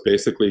media was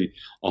basically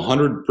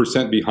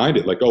 100% behind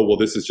it. Like, oh well,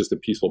 this is just a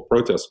peaceful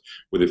protest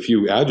with a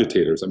few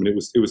agitators. I mean,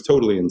 it was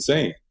totally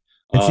insane.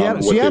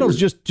 And Seattle's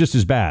just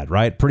as bad,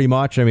 right? Pretty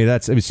much. I mean,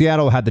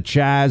 Seattle had the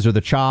Chaz or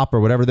the Chop or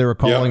whatever they were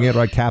calling it,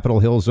 right?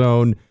 Capitol Hill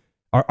Zone.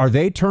 Are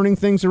they turning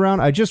things around?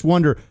 I just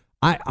wonder.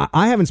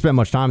 I haven't spent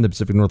much time in the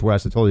Pacific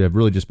Northwest. I told you I've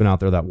really just been out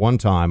there that one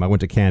time. I went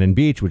to Cannon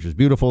Beach, which is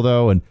beautiful,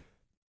 though, and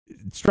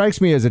it strikes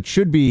me as it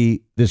should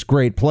be this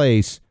great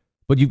place,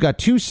 but you've got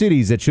two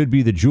cities that should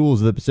be the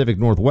jewels of the Pacific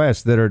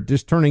Northwest that are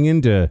just turning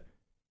into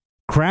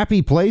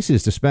crappy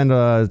places to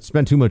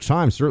spend too much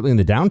time, certainly in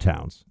the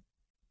downtowns.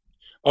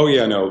 Oh,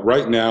 yeah, no.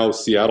 Right now,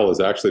 Seattle is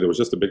actually, there was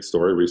just a big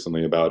story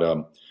recently about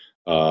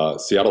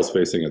Seattle's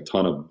facing a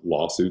ton of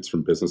lawsuits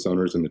from business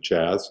owners in the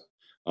Chaz,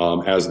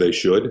 as they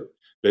should.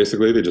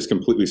 Basically, they just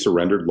completely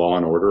surrendered law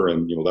and order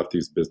and, left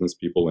these business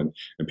people and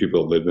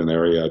people that lived in the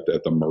area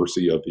at the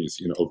mercy of these,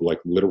 of like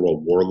literal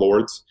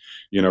warlords,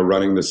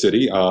 running the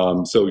city.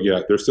 So,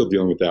 yeah, they're still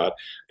dealing with that.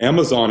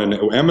 Amazon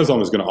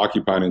was going to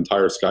occupy an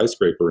entire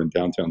skyscraper in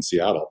downtown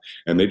Seattle,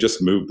 and they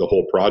just moved the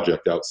whole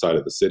project outside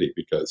of the city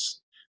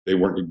because they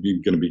weren't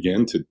going to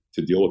begin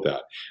to deal with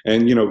that.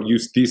 And,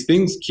 these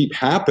things keep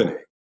happening.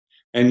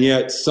 And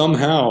yet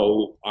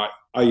somehow,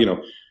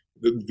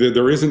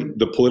 there isn't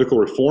the political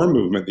reform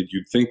movement that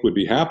you'd think would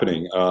be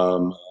happening.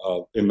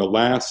 In the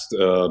last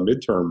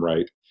midterm,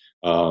 right,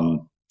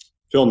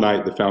 Phil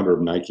Knight, the founder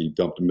of Nike,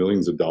 dumped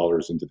millions of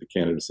dollars into the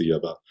candidacy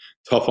of a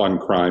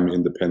tough-on-crime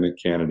independent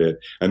candidate,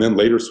 and then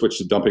later switched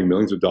to dumping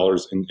millions of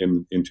dollars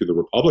into the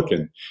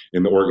Republican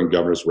in the Oregon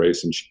governor's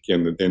race. And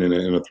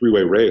in a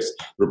three-way race,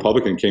 the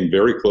Republican came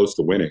very close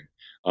to winning,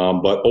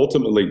 but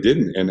ultimately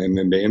didn't. And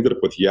then they ended up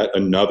with yet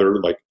another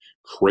like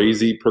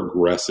crazy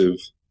progressive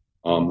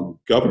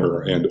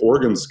governor. And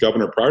Oregon's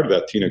governor prior to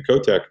that, Tina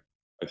Kotek,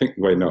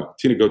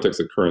 Tina Kotek's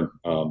the current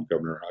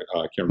governor. I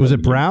can't remember. Was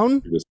it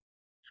Brown? It was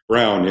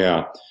Brown,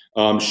 yeah.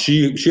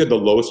 She had the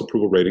lowest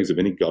approval ratings of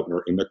any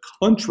governor in the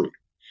country.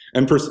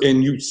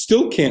 And you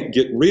still can't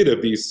get rid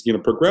of these,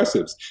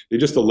 progressives. They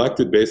just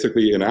elected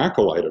basically an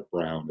acolyte of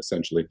Brown,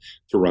 essentially,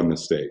 to run the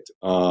state.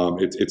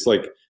 It's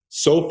like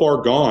so far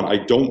gone.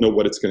 I don't know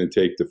what it's going to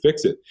take to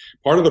fix it.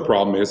 Part of the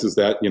problem is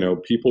that,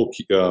 people,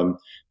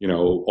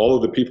 all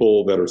of the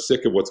people that are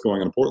sick of what's going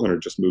on in Portland are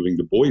just moving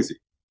to Boise.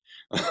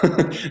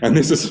 And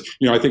this is,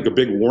 I think a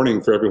big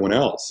warning for everyone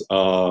else.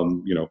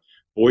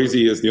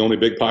 Boise is the only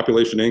big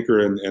population anchor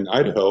in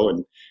Idaho.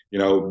 And,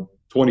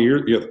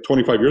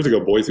 25 years ago,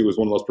 Boise was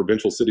one of the most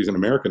provincial cities in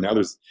America. Now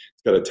it's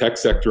got a tech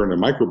sector and a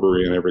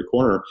microbrewery in every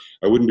corner.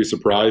 I wouldn't be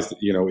surprised,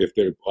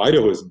 if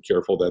Idaho isn't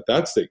careful,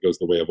 that state goes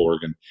the way of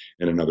Oregon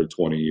in another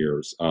 20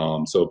 years.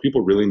 So people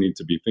really need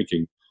to be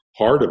thinking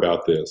hard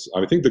about this.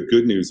 I think the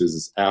good news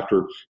is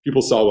after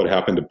people saw what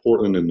happened to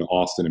Portland and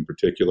Austin in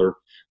particular,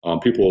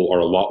 people are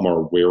a lot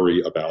more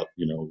wary about,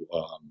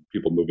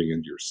 people moving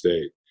into your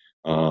state.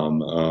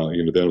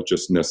 They don't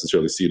just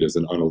necessarily see it as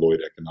an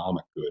unalloyed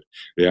economic good.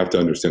 They have to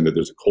understand that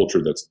there's a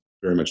culture that's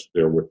very much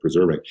there worth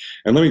preserving.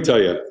 And let me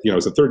tell you,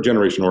 as a third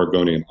generation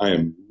Oregonian, I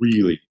am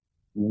really,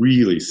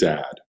 really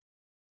sad.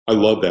 I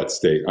love that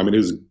state. I mean, it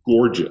was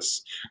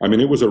gorgeous. I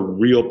mean, it was a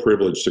real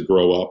privilege to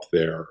grow up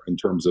there in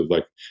terms of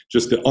like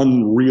just the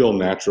unreal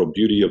natural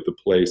beauty of the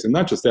place. And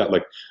not just that,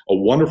 like a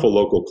wonderful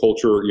local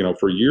culture.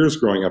 For years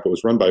growing up, it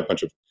was run by a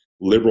bunch of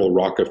liberal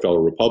Rockefeller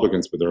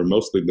Republicans, but they were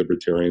mostly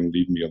libertarian,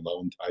 leave me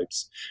alone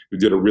types who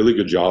did a really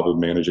good job of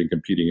managing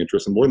competing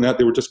interests. And more than that,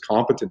 they were just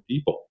competent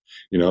people.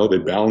 They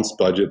balanced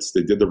budgets.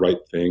 They did the right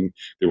thing.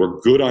 They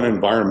were good on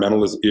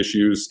environmentalist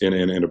issues in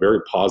a very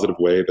positive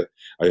way that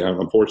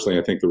unfortunately,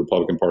 I think the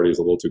Republican Party is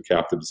a little too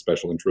captive to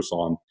special interests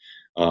on.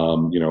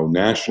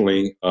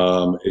 Nationally,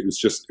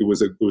 it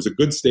was a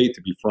good state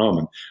to be from.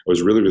 And I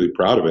was really, really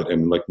proud of it.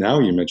 And like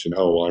now you mentioned,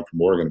 oh, well, I'm from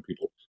Oregon, and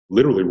people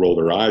literally roll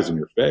their eyes in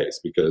your face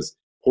because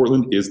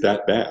Portland is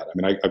that bad. I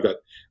mean, I've got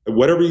I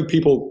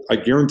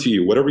guarantee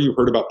you, whatever you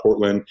heard about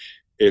Portland,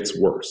 it's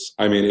worse.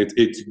 I mean,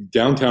 it's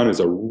downtown is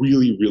a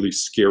really, really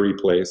scary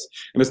place.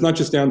 And it's not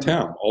just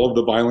downtown. All of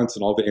the violence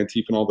and all the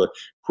Antifa and all the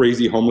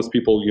crazy homeless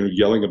people,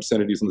 yelling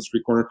obscenities on the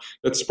street corner,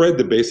 that's spread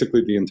to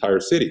basically the entire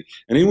city.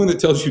 And anyone that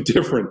tells you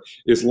different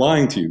is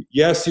lying to you.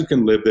 Yes, you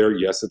can live there.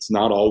 Yes, it's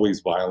not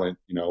always violent.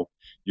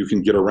 You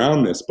can get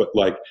around this. But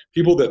like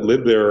people that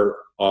live there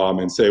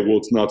and say, well,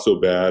 it's not so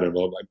bad, and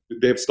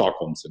they have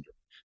Stockholm syndrome.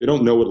 They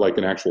don't know what like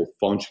an actual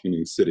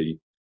functioning city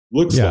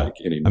looks like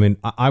anymore. I mean,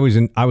 I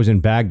was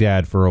in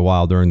Baghdad for a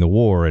while during the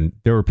war, and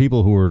there were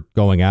people who were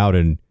going out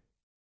and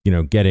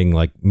getting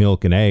like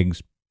milk and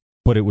eggs,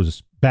 but it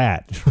was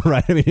bad,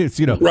 right? I mean, it's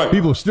right.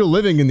 People are still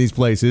living in these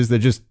places that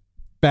just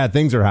bad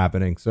things are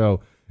happening.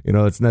 So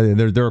it's not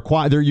they're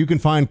quiet. You can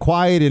find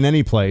quiet in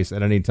any place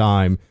at any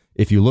time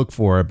if you look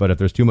for it. But if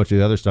there's too much of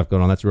the other stuff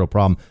going on, that's a real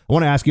problem. I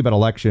want to ask you about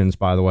elections,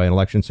 by the way, and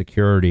election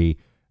security.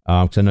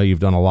 Because I know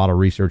you've done a lot of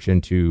research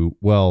into,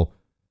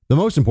 the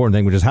most important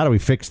thing, which is how do we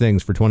fix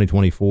things for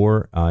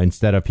 2024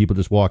 instead of people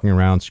just walking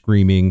around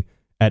screaming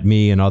at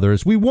me and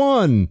others, we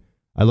won.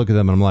 I look at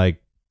them and I'm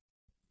like,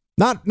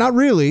 not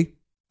really.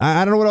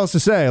 I don't know what else to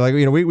say. Like,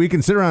 we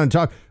can sit around and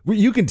talk.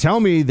 You can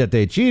tell me that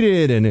they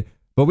cheated,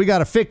 but we got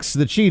to fix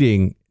the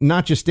cheating,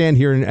 not just stand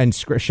here and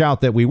shout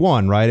that we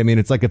won, right? I mean,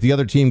 it's like if the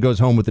other team goes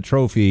home with the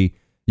trophy,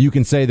 you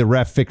can say the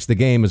ref fixed the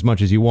game as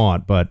much as you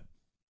want, but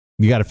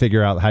you got to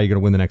figure out how you're going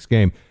to win the next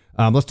game.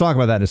 Let's talk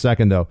about that in a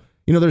second, though.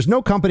 There's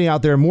no company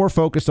out there more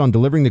focused on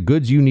delivering the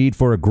goods you need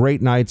for a great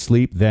night's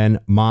sleep than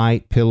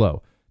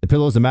MyPillow. The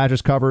pillows, the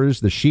mattress covers,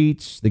 the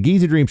sheets, the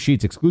Giza Dream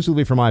sheets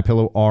exclusively for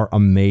MyPillow are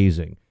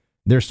amazing.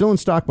 They're still in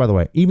stock, by the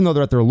way, even though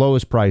they're at their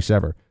lowest price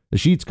ever. The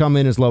sheets come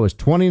in as low as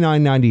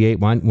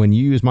 $29.98 when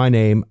you use my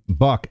name,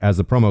 Buck, as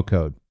the promo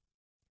code.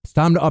 It's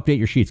time to update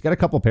your sheets. Get a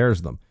couple pairs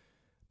of them.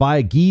 Buy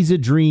a Giza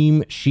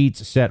Dream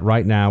sheets set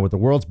right now with the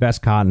world's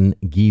best cotton,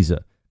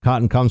 Giza.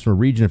 Cotton comes from a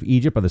region of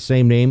Egypt by the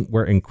same name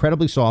where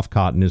incredibly soft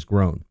cotton is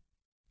grown.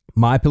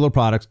 MyPillow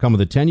products come with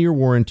a 10-year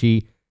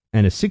warranty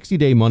and a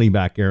 60-day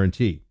money-back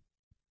guarantee.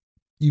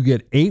 You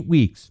get 8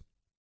 weeks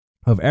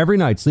of every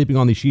night sleeping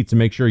on these sheets to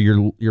make sure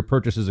your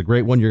purchase is a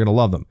great one. You're going to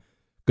love them.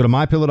 Go to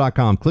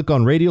MyPillow.com, click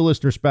on Radio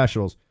Listener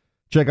Specials.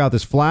 Check out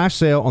this flash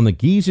sale on the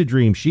Giza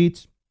Dream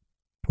sheets.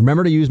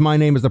 Remember to use my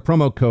name as the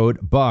promo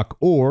code BUCK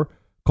or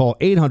call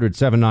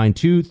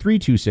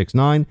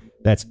 800-792-3269.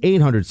 That's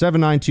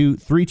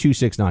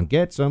 800-792-3269.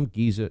 Get some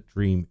Giza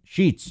Dream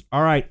sheets.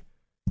 All right,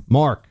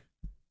 Mark,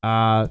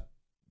 the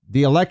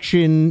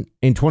election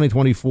in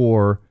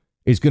 2024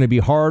 is going to be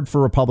hard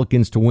for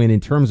Republicans to win in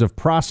terms of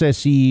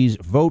processes,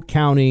 vote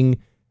counting,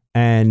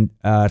 and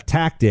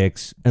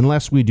tactics,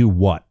 unless we do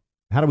what?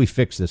 How do we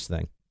fix this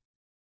thing?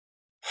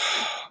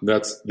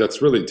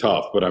 That's really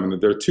tough. But I mean,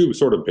 there are two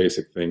sort of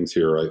basic things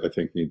here I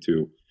think need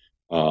to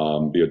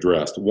be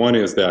addressed. One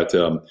is that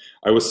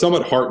I was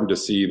somewhat heartened to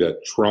see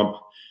that Trump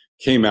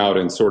came out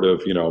and sort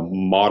of,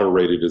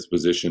 moderated his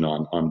position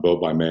on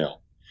vote by mail.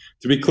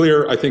 To be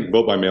clear, I think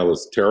vote by mail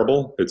is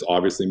terrible. It's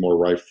obviously more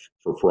rife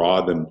for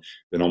fraud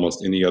than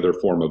almost any other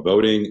form of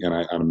voting, and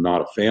I'm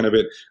not a fan of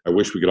it. I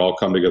wish we could all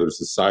come together as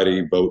a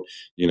society, vote,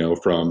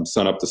 from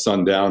sun up to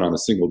sundown on a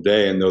single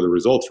day and know the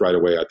results right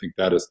away. I think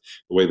that is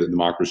the way that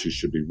democracy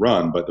should be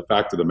run. But the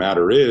fact of the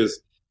matter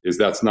is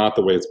that's not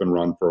the way it's been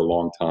run for a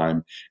long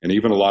time. And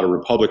even a lot of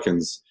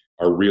Republicans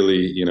are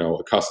really,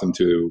 accustomed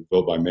to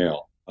vote by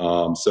mail.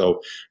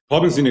 So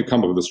Republicans need to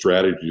come up with a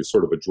strategy to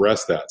sort of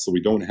address that, so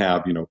we don't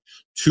have,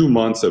 2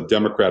 months of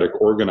Democratic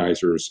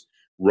organizers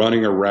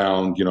running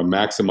around,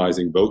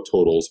 maximizing vote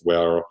totals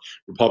where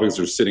Republicans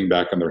are sitting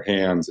back on their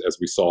hands, as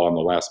we saw in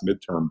the last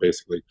midterm,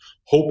 basically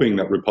hoping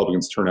that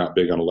Republicans turn out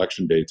big on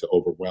election day to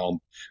overwhelm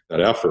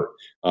that effort.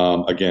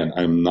 Again,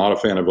 I'm not a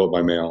fan of vote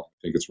by mail. I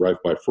think it's rife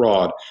by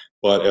fraud.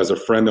 But as a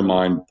friend of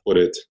mine put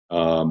it,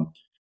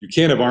 you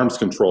can't have arms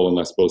control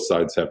unless both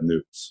sides have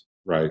nukes.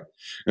 Right.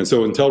 And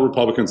so until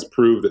Republicans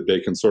prove that they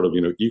can sort of,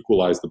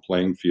 equalize the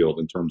playing field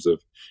in terms of,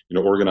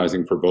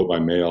 organizing for vote by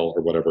mail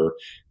or whatever,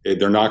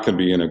 they're not going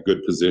to be in a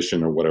good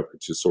position or whatever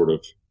to sort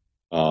of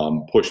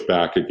push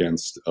back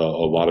against a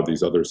lot of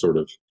these other sort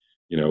of,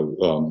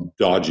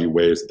 dodgy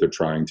ways that they're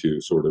trying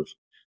to sort of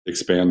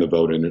expand the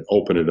vote and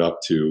open up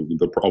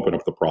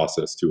the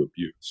process to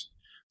abuse.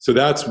 So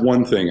that's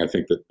one thing I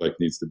think that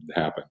needs to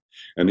happen.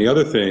 And the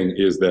other thing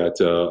is that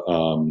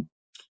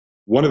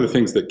one of the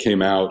things that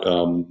came out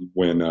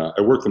when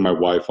I worked with my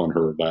wife on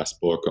her last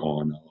book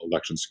on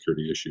election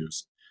security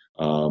issues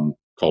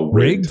called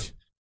Rigged.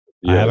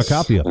 Yes. I have a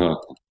copy of it.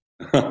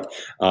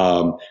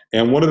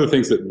 And one of the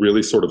things that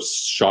really sort of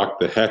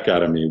shocked the heck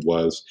out of me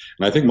was,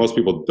 and I think most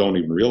people don't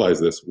even realize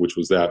this, which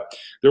was that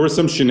there were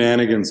some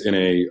shenanigans in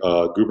a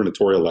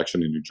gubernatorial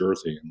election in New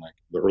Jersey in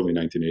the early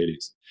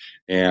 1980s.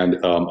 And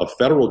a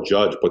federal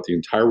judge put the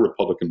entire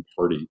Republican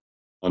Party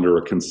under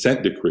a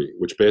consent decree,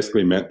 which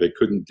basically meant they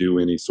couldn't do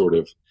any sort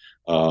of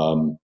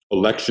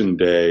election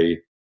day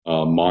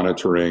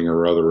monitoring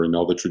or other,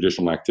 all the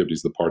traditional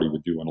activities the party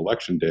would do on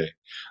election day.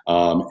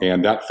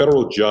 And that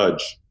federal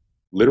judge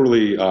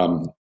literally,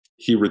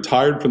 he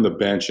retired from the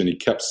bench and he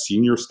kept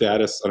senior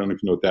status. I don't know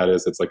if you know what that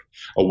is. It's like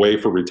a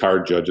way for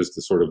retired judges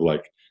to sort of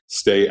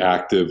stay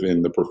active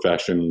in the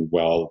profession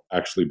while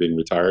actually being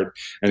retired.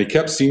 And he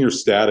kept senior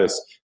status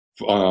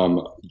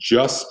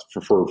just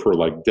for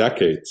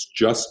decades,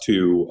 just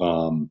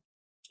to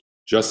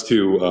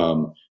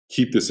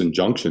keep this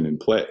injunction in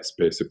place,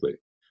 basically.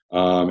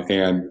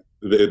 And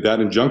that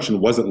injunction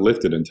wasn't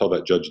lifted until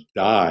that judge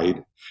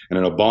died, and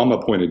an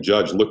Obama-appointed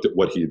judge looked at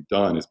what he had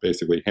done as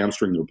basically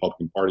hamstring the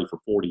Republican Party for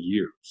 40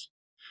 years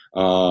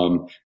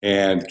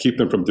and keep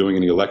them from doing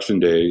any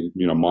election day,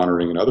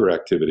 monitoring and other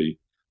activity.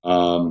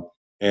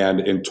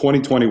 And in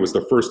 2020 was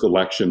the first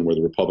election where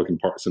the Republican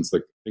Party, since I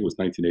think it was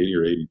 1980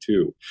 or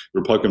 82, the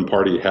Republican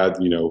Party had,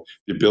 the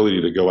ability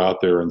to go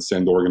out there and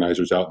send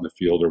organizers out in the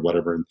field or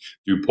whatever and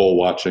do poll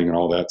watching and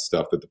all that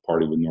stuff that the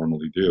party would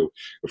normally do.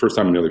 The first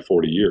time in nearly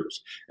 40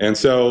 years. And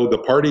so the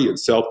party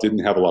itself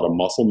didn't have a lot of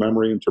muscle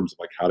memory in terms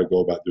of how to go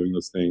about doing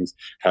those things,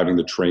 having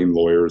the trained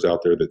lawyers out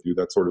there that do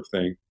that sort of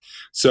thing.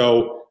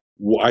 So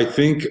I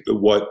think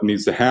what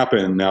needs to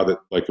happen now that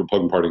the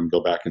Republican Party can go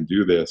back and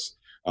do this,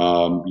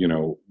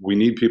 we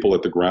need people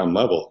at the ground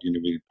level. We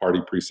need party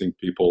precinct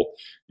people,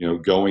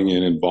 going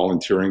in and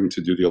volunteering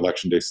to do the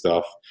election day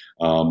stuff.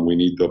 We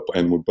need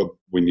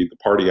the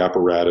party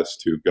apparatus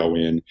to go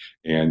in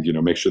and,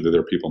 make sure that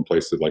there are people in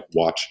place to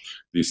watch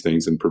these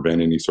things and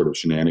prevent any sort of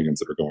shenanigans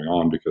that are going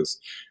on, because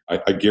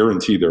I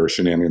guarantee there are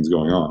shenanigans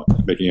going on. I'm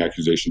not making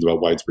accusations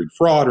about widespread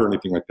fraud or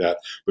anything like that,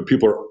 but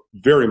people are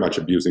very much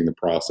abusing the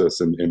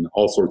process in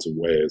all sorts of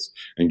ways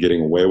and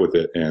getting away with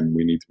it. And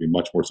we need to be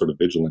much more sort of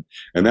vigilant.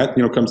 And that,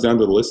 comes down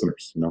to the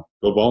listeners,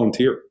 go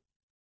volunteer.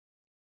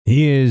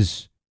 He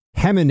is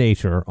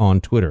Heminator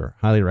on Twitter.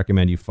 Highly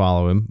recommend you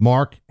follow him.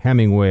 Mark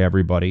Hemingway,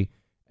 everybody.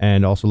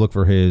 And also look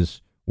for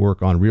his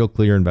work on Real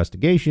Clear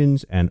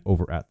Investigations and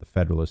over at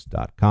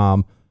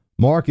thefederalist.com.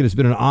 Mark, it has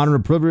been an honor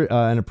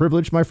and a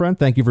privilege, my friend.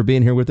 Thank you for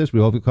being here with us. We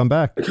hope you come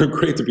back.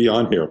 Great to be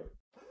on here.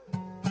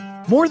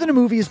 More Than a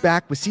Movie is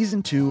back with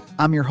Season 2.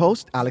 I'm your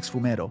host, Alex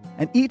Fumero.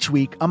 And each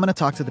week, I'm going to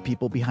talk to the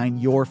people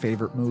behind your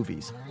favorite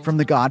movies. From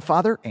The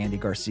Godfather, Andy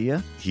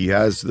Garcia. He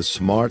has the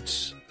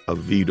smarts of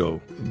Vito,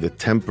 the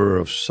temper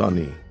of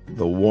Sonny,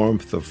 the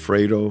warmth of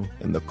Fredo,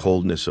 and the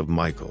coldness of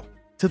Michael.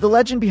 To the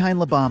legend behind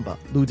La Bamba,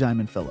 Lou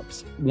Diamond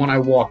Phillips. When I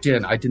walked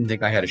in, I didn't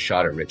think I had a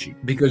shot at Richie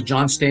because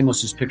John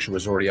Stamos' picture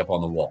was already up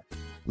on the wall.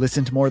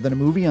 Listen to More Than a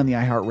Movie on the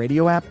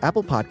iHeartRadio app,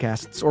 Apple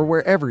Podcasts, or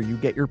wherever you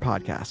get your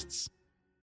podcasts.